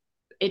me,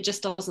 it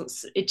just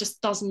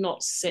does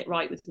not sit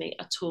right with me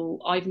at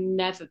all. I've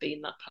never been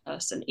that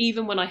person.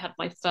 Even when I had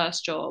my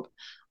first job,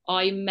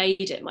 I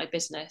made it my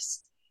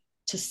business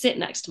to sit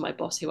next to my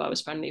boss, who I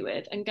was friendly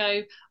with, and go,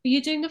 are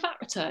you doing a VAT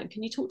return?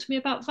 Can you talk to me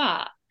about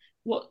VAT?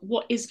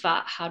 What is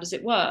VAT? How does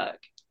it work?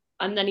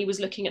 And then he was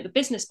looking at the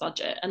business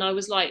budget, and I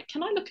was like,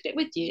 can I look at it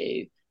with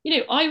you?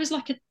 I was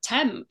like a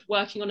temp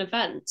working on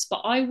events,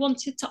 but I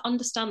wanted to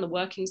understand the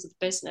workings of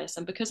the business.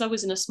 And because I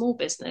was in a small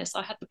business,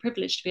 I had the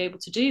privilege to be able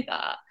to do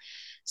that.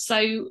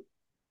 So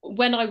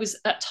when I was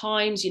at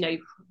times,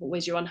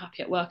 always you're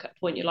unhappy at work at a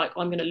point, you're like,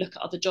 oh, I'm going to look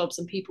at other jobs.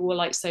 And people were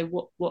like, so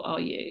what are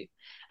you?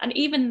 And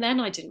even then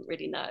I didn't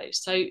really know.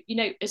 So,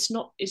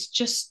 it's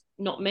just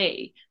not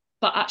me.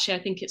 But actually,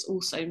 I think it's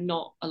also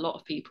not a lot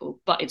of people,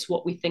 but it's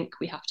what we think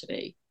we have to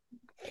be.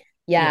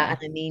 Yeah, Yeah. and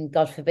I mean,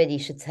 God forbid you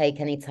should take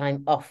any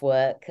time off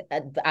work,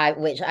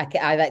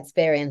 I've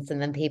experienced,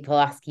 and then people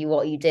ask you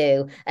what you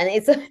do, and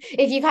it's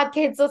if you've had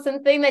kids or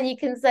something, then you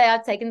can say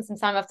I've taken some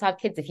time off to have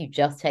kids. If you've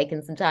just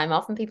taken some time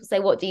off, and people say,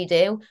 "What do you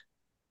do?"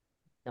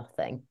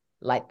 Nothing.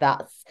 Like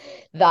that's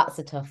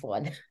a tough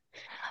one.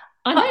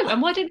 I But know.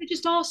 And why don't they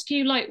just ask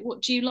you, like,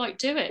 what do you like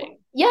doing?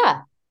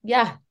 Yeah,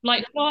 yeah.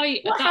 Like,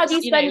 why? How do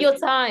That's, you spend your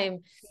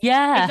time?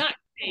 yeah. exactly.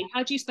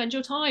 How do you spend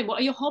your time? What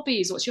are your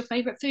hobbies? What's your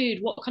favorite food?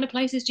 What kind of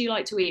places do you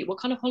like to eat? What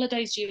kind of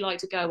holidays do you like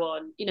to go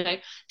on?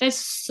 There's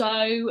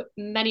so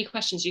many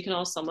questions you can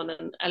ask someone.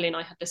 And Ellie and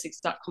I had this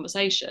exact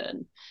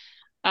conversation.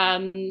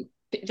 Um,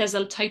 there's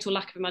a total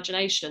lack of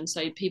imagination.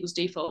 So people's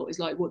default is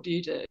like, what do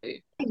you do?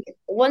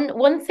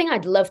 One thing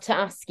I'd love to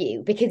ask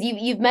you, because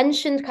you've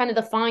mentioned kind of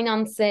the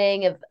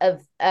financing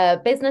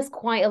of business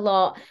quite a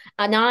lot,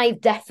 and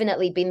I've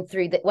definitely been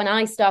through that. When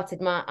I started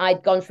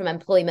I'd gone from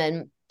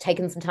employment,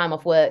 taken some time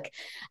off work,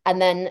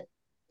 and then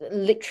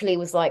literally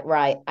was like,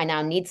 right, I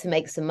now need to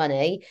make some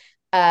money.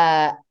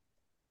 I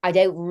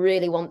don't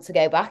really want to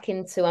go back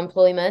into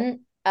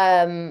employment. So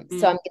I'm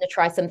going to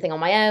try something on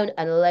my own.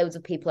 And loads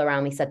of people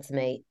around me said to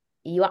me,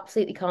 you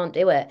absolutely can't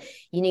do it.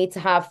 You need to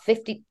have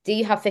 50. Do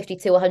you have 50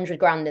 to 100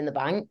 grand in the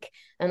bank?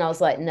 And I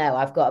was like, no,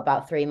 I've got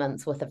about 3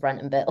 months worth of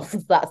rent and bills.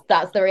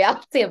 That's the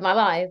reality of my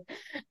life.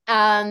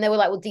 And they were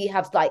like, well, do you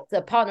have like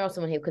a partner or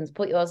someone who can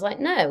support you? I was like,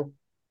 no.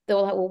 They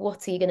were like, well,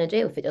 what are you going to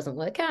do if it doesn't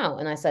work out?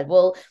 And I said,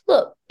 well,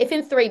 look, if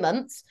in 3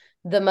 months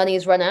the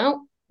money's run out,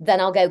 then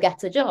I'll go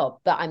get a job,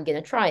 but I'm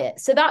going to try it.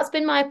 So that's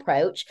been my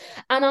approach.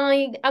 And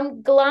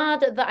I'm glad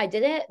that I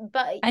did it.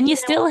 But, And you're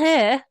still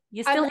here.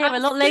 You're still here I'm a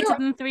lot later still,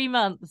 than 3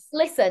 months.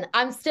 listen,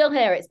 I'm still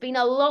here. It's been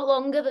a lot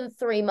longer than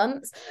 3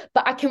 months,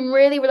 but I can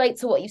really relate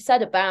to what you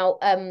said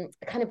about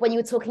kind of when you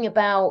were talking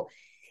about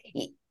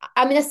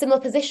I'm in a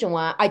similar position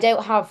where I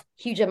don't have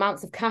huge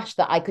amounts of cash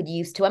that I could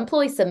use to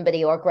employ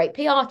somebody or a great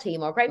PR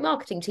team or a great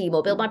marketing team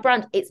or build my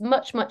brand. It's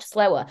much, much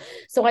slower.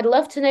 So I'd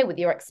love to know, with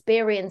your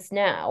experience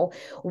now,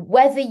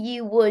 whether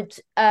you would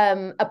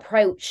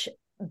approach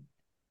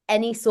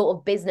any sort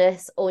of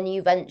business or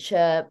new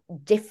venture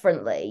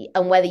differently,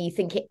 and whether you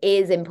think it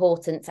is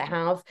important to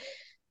have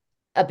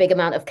a big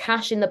amount of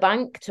cash in the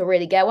bank to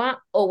really go at,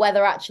 or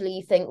whether actually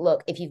you think,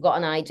 look, if you've got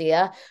an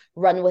idea,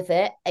 run with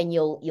it and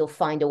you'll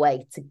find a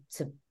way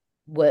to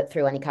work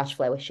through any cash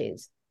flow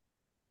issues.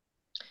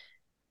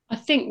 I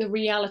think the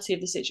reality of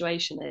the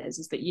situation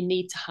is that you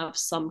need to have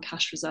some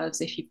cash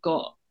reserves if you've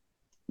got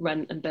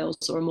rent and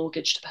bills or a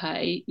mortgage to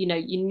pay. You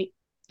need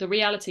the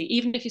reality,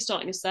 even if you're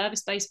starting a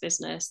service-based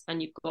business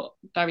and you've got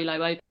very low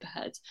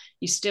overhead,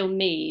 you still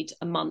need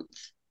a month,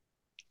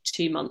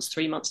 2 months,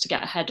 3 months to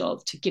get ahead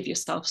of, to give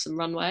yourself some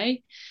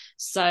runway.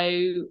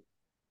 So,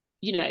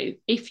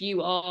 if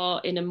you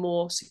are in a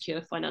more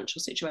secure financial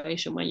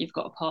situation where you've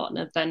got a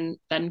partner, then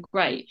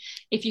great.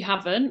 If you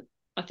haven't,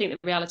 I think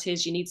the reality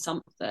is you need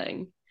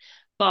something,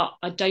 but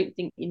I don't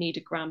think you need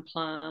a grand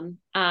plan.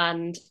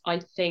 And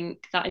I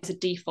think that is a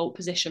default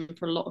position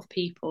for a lot of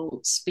people,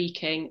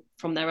 speaking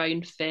from their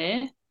own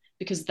fear,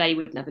 because they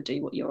would never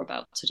do what you're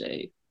about to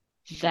do.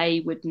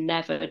 They would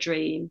never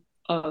dream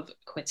of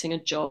quitting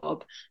a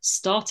job,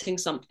 starting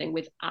something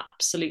with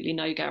absolutely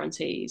no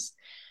guarantees.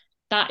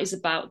 That is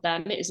about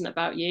them. It isn't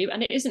about you.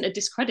 And it isn't a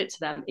discredit to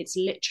them. It's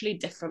literally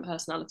different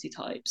personality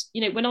types.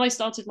 When I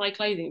started my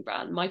clothing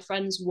brand, my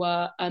friends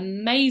were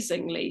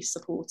amazingly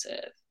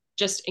supportive,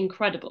 just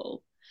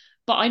incredible.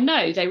 But I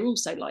know they were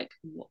also like,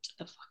 what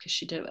the fuck is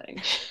she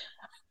doing?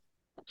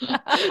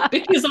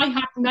 Because I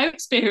had no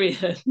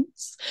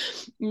experience,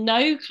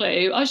 no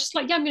clue. I was just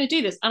like, yeah, I'm going to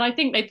do this. And I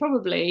think they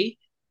probably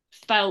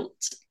felt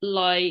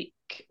like,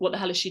 what the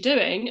hell is she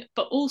doing?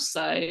 But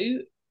also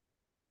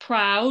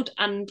proud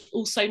and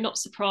also not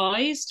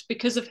surprised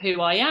because of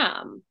who I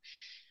am.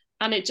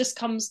 And it just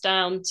comes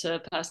down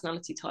to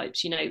personality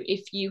types.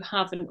 If you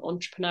have an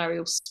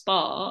entrepreneurial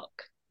spark,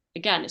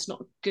 again, it's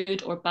not a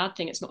good or a bad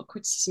thing. It's not a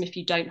criticism if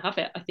you don't have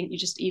it. I think you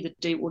just either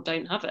do or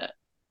don't have it.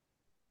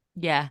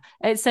 Yeah,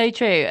 it's so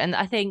true. And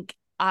I think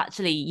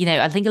actually,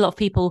 I think a lot of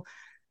people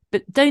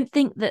but don't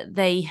think that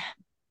they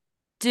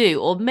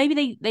do, or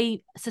maybe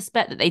they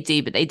suspect that they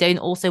do, but they don't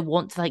also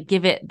want to like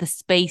give it the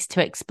space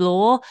to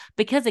explore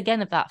because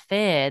again of that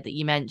fear that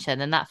you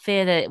mentioned and that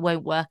fear that it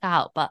won't work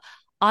out. But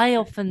I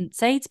often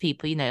say to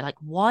people, like,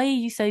 why are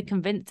you so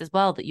convinced as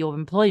well that your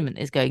employment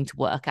is going to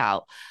work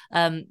out?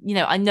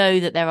 I know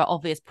that there are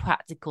obvious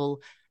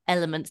practical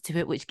elements to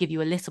it which give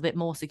you a little bit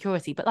more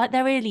security, but like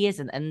there really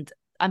isn't. And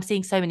I'm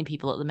seeing so many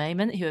people at the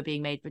moment who are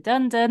being made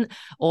redundant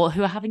or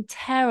who are having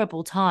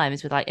terrible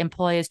times with like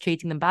employers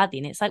treating them badly.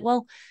 And it's like,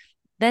 well,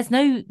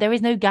 there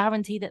is no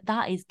guarantee that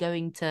that is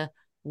going to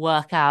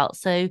work out.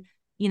 So,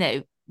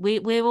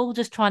 we're all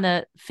just trying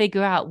to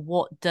figure out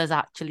what does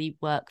actually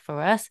work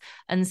for us.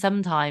 And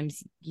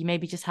sometimes you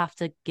maybe just have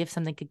to give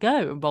something a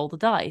go and roll the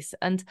dice.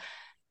 And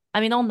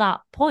I mean, on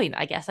that point,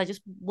 I guess I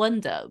just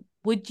wonder,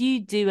 would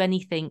you do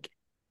anything?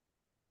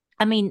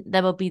 I mean,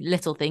 there will be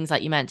little things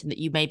like you mentioned that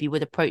you maybe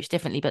would approach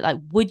differently, but like,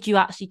 would you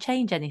actually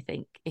change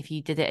anything if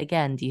you did it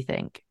again, do you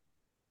think?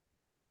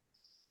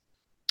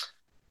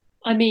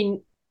 I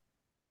mean,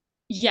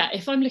 yeah,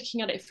 if I'm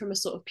looking at it from a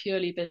sort of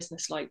purely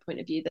business-like point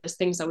of view, there's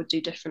things I would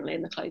do differently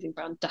in the clothing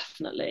brand,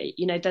 definitely.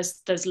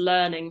 There's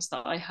learnings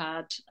that I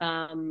had.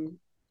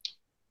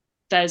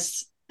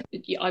 There's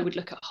I would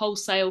look at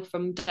wholesale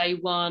from day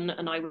one,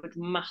 and I would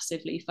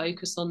massively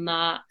focus on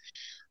that.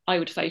 I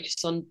would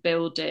focus on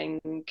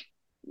building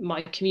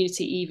my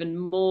community even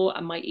more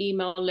and my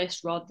email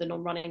list rather than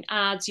on running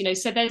ads.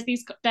 So there's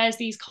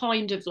these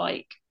kind of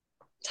like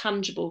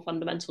tangible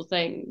fundamental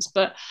things,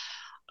 but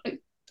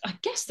I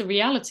guess the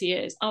reality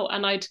is,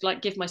 and I'd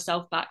like give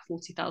myself back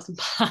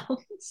 £40,000.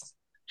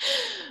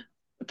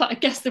 But I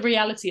guess the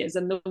reality is,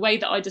 and the way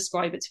that I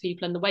describe it to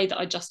people and the way that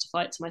I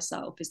justify it to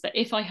myself is that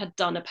if I had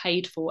done a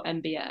paid for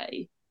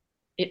MBA,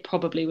 it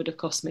probably would have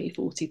cost me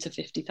 £40,000 to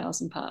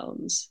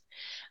 £50,000.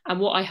 And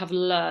what I have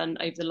learned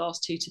over the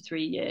last 2 to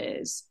 3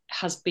 years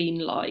has been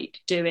like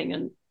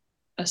doing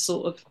a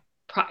sort of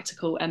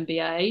practical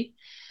MBA.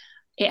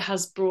 It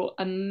has brought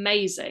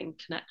amazing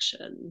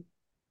connection,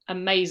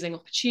 amazing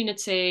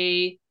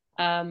opportunity.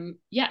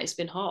 It's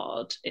been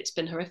hard. It's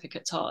been horrific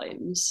at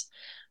times.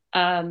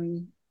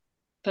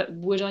 But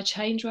would I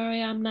change where I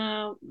am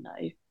now?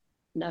 No,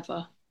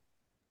 never.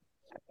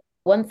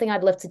 One thing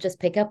I'd love to just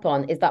pick up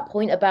on is that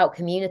point about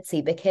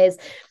community, because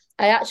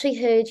I actually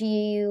heard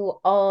you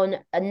on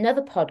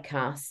another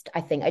podcast.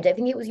 I don't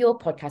think it was your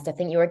podcast. I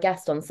think you were a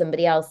guest on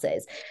somebody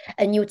else's.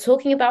 And you were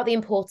talking about the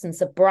importance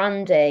of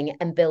branding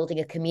and building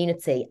a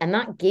community. And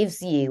that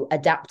gives you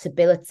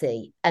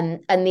adaptability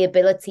and the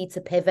ability to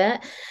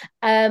pivot.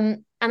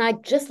 And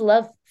I'd just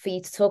love for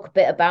you to talk a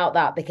bit about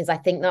that, because I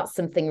think that's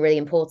something really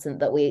important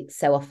that we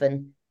so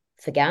often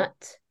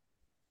forget.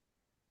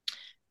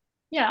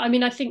 Yeah, I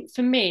mean, I think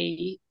for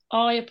me,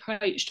 I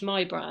approached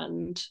my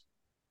brand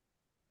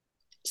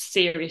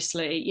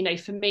seriously.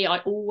 For me, I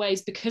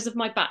always, because of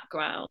my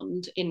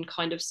background in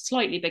kind of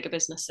slightly bigger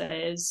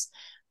businesses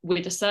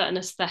with a certain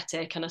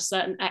aesthetic and a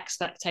certain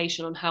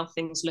expectation on how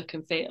things look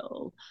and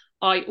feel,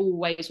 I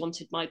always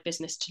wanted my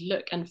business to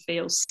look and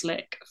feel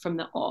slick from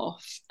the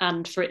off,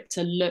 and for it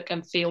to look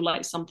and feel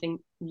like something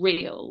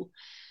real,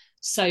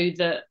 so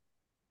that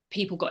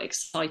people got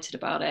excited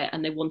about it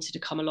and they wanted to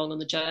come along on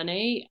the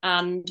journey.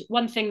 And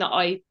one thing that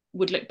I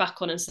would look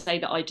back on and say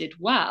that I did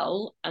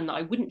well and that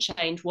I wouldn't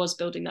change was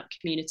building that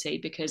community,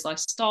 because I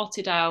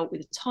started out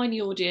with a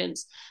tiny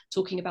audience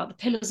talking about the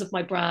pillars of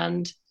my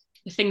brand,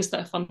 the things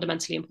that are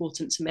fundamentally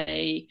important to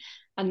me.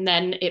 And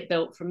then it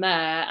built from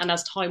there. And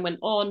as time went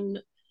on,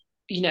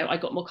 I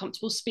got more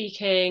comfortable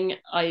speaking.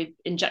 I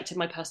injected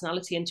my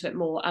personality into it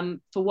more.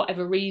 And for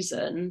whatever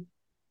reason,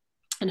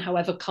 and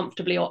however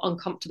comfortably or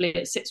uncomfortably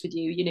it sits with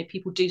you,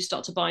 people do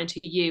start to buy into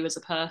you as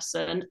a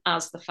person,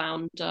 as the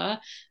founder.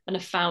 And a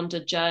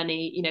founder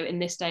journey, in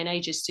this day and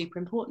age is super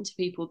important to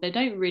people. They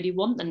don't really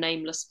want the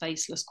nameless,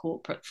 faceless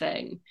corporate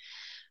thing.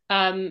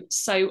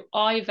 So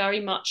I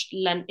very much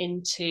lent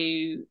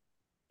into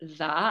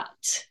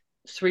that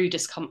through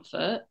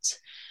discomfort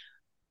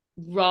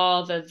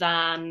rather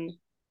than,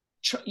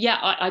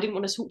 I didn't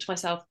want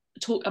to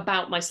talk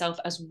about myself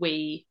as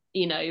we,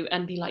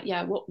 and be like,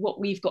 yeah, what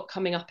we've got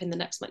coming up in the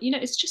next month,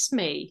 it's just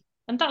me,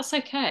 and that's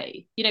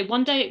okay.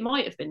 One day it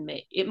might have been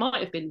me, it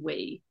might have been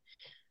we,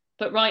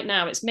 but right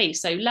now it's me.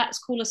 So let's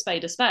call a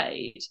spade a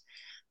spade.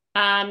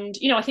 And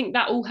I think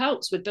that all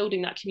helps with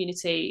building that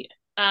community.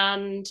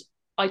 And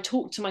I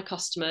talked to my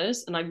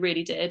customers, and I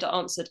really did. I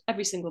answered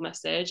every single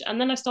message, and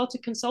then I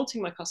started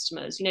consulting my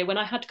customers. When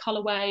I had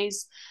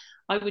colorways,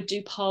 I would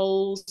do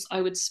polls.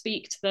 I would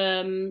speak to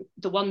them,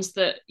 the ones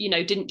that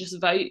didn't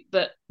just vote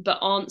but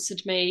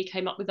answered me,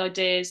 came up with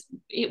ideas.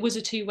 It was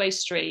a two-way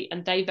street,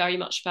 and they very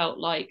much felt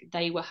like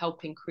they were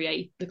helping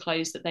create the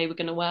clothes that they were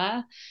going to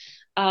wear.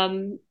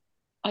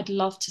 I'd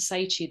love to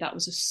say to you that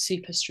was a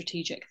super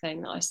strategic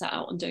thing that I set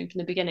out on doing from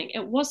the beginning.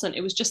 It wasn't.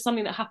 It was just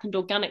something that happened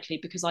organically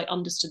because I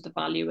understood the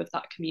value of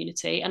that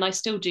community, and I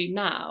still do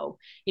now.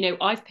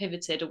 I've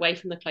pivoted away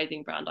from the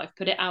clothing brand. I've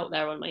put it out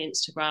there on my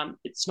Instagram.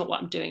 It's not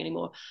what I'm doing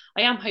anymore.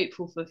 I am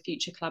hopeful for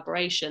future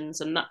collaborations,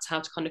 and that's how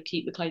to kind of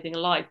keep the clothing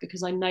alive,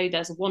 because I know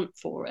there's a want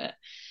for it.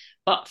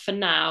 But for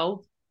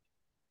now,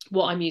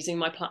 what I'm using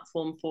my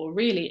platform for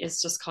really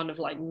is just kind of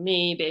like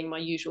me being my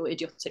usual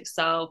idiotic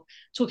self,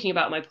 talking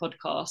about my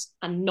podcast,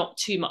 and not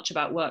too much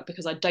about work,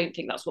 because I don't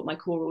think that's what my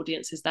core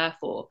audience is there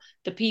for.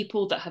 The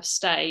people that have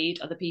stayed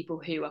are the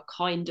people who are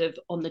kind of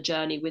on the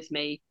journey with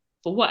me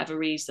for whatever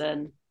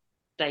reason.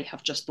 They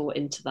have just bought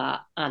into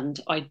that, and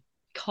I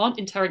can't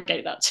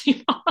interrogate that too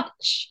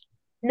much.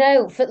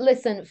 No,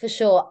 listen, for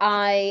sure.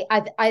 I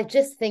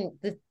just think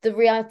the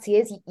reality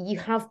is you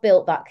have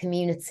built that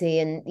community,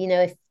 and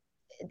if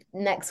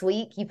next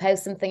week you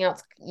post something out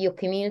to your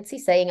community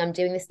saying I'm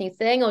doing this new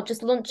thing, or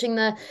just launching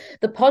the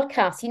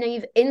podcast,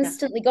 you've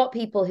instantly got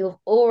people who have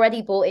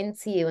already bought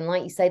into you, and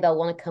like you say, they'll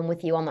want to come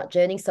with you on that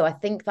journey. So I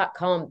think that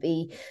can't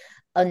be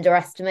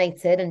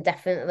underestimated, and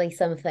definitely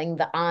something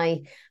that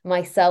I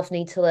myself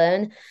need to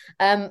learn.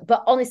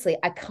 But honestly,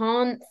 I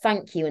can't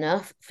thank you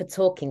enough for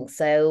talking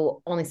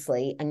so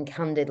honestly and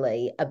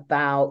candidly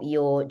about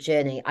your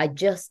journey. I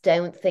just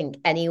don't think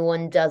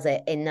anyone does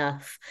it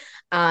enough,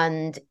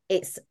 and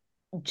it's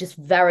just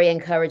very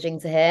encouraging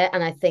to hear.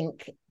 And I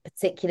think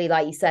particularly,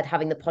 like you said,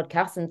 having the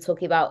podcast and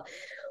talking about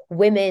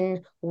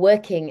women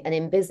working and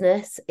in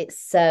business, it's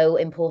so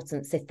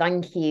important. So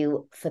thank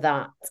you for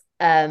that.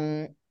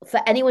 For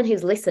anyone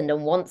who's listened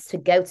and wants to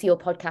go to your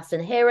podcast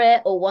and hear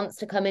it, or wants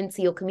to come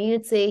into your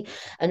community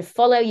and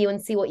follow you and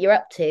see what you're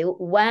up to,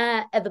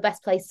 where are the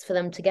best places for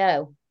them to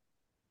go?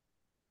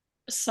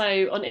 So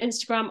on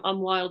Instagram, I'm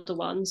Wilder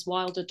Ones,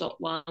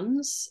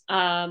 wilder.ones.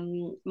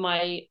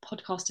 My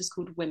podcast is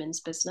called Women's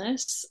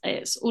Business.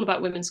 It's all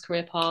about women's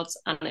career paths,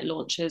 and it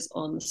launches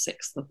on the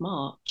 6th of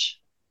March.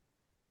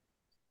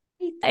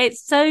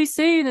 It's so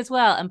soon as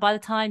well. And by the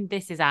time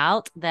this is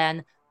out,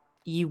 then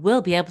you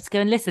will be able to go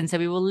and listen. So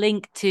we will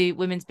link to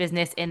Women's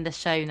Business in the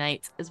show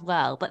notes as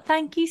well. But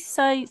thank you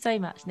so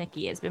much,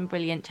 Nikki. It's been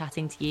brilliant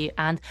chatting to you,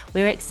 and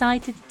we're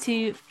excited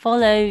to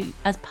follow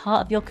as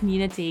part of your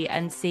community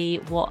and see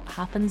what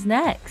happens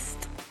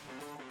next.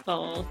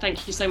 Oh,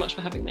 thank you so much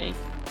for having me.